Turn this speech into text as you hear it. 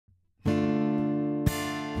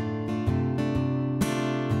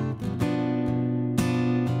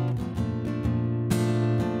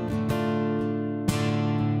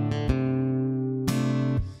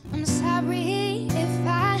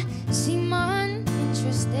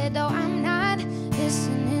interested, though I'm not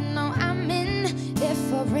listening. No, I'm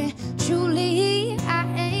indifferent. Truly, I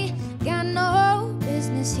ain't got no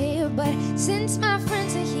business here. But since my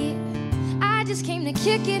friends are here, I just came to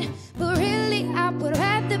kick it. But really, I would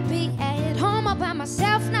rather be at home all by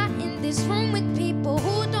myself, not in this room with people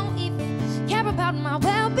who don't even care about my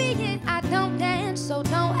well-being. I don't dance, so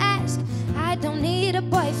don't ask. I don't need a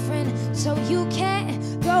boyfriend, so you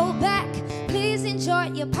can't go back. Please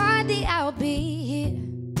enjoy your party, I'll be here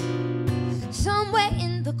somewhere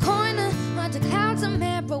in the corner, under clouds of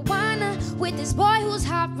marijuana, with this boy who's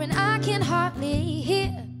hovering I can hardly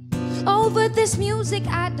hear. Over this music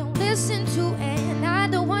I don't listen to, and I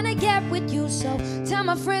don't wanna get with you, so tell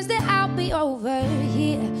my friends that I'll be over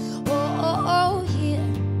here. Oh, oh, oh, here.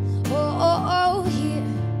 Oh, oh, oh, here.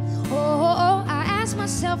 Oh, oh, oh, I ask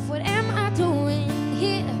myself, what am I doing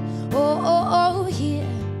here? Oh, oh, oh, here.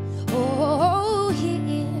 Oh, oh, oh, here.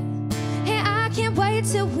 And I can't wait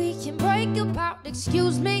till we can break apart.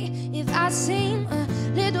 Excuse me if I seem a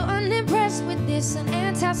little unimpressed with this, an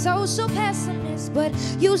antisocial pessimist, but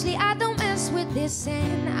usually I don't mess with this,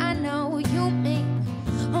 and I know you mean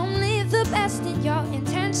only the best in your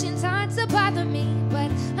intentions aren't to bother me.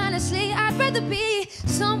 But honestly, I'd rather be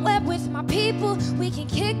somewhere with my people. We can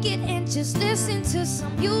kick it and just listen to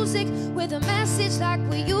some music with a message like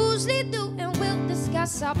we usually do, and we'll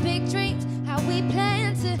discuss our big dreams, how we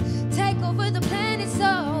plan to take over the planet.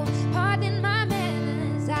 So pardon my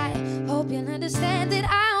manners, I hope you'll understand that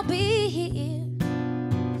I'll be here,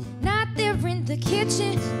 not there in the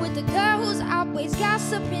kitchen with the girl who's always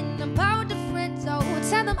gossiping about the friends. Oh,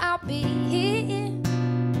 tell them I'll be here,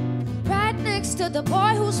 right next to the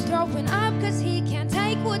boy who's throwing up cause he can't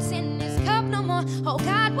take what's in his cup no more. Oh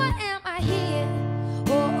God, why am I here?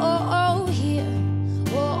 Oh, oh, oh, here.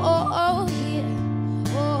 Oh, oh, oh, here.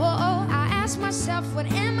 Oh, oh, oh, I ask myself, what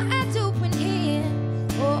am I doing here?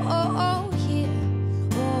 Oh, oh, oh, here.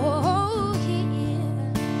 Oh, oh,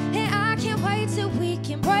 here. And I can't wait till we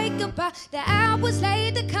can break apart. The hours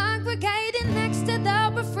later, congregating next to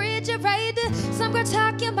the refrigerator. Some girl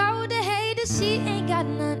talking about a hater, she ain't got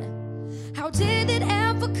none. How did it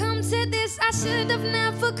ever come to this? I should have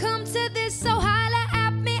never come to this. So holla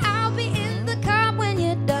at me, I'll be in the car when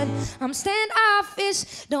you're done. I'm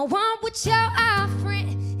standoffish, don't want what you're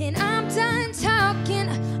offering, and I'm done talking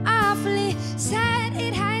awfully sad.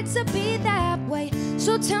 It had to be that way,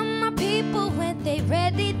 so tell my people when they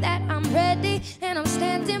ready that I'm ready, and I'm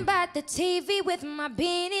standing by the TV with my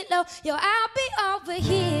beanie low. Yo, I'll be over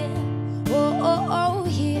here. Oh, oh, oh,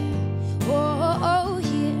 here. Oh, oh, oh,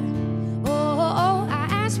 here. Oh, oh, oh, I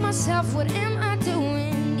ask myself, what am I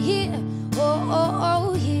doing here? Oh, oh,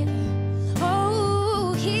 oh, here.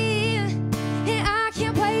 Oh, here. And I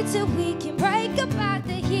can't wait till we can break up out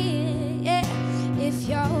the here. Yeah. If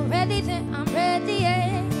you're ready, then I'm ready.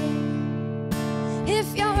 Yeah.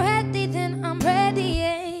 If you're ready,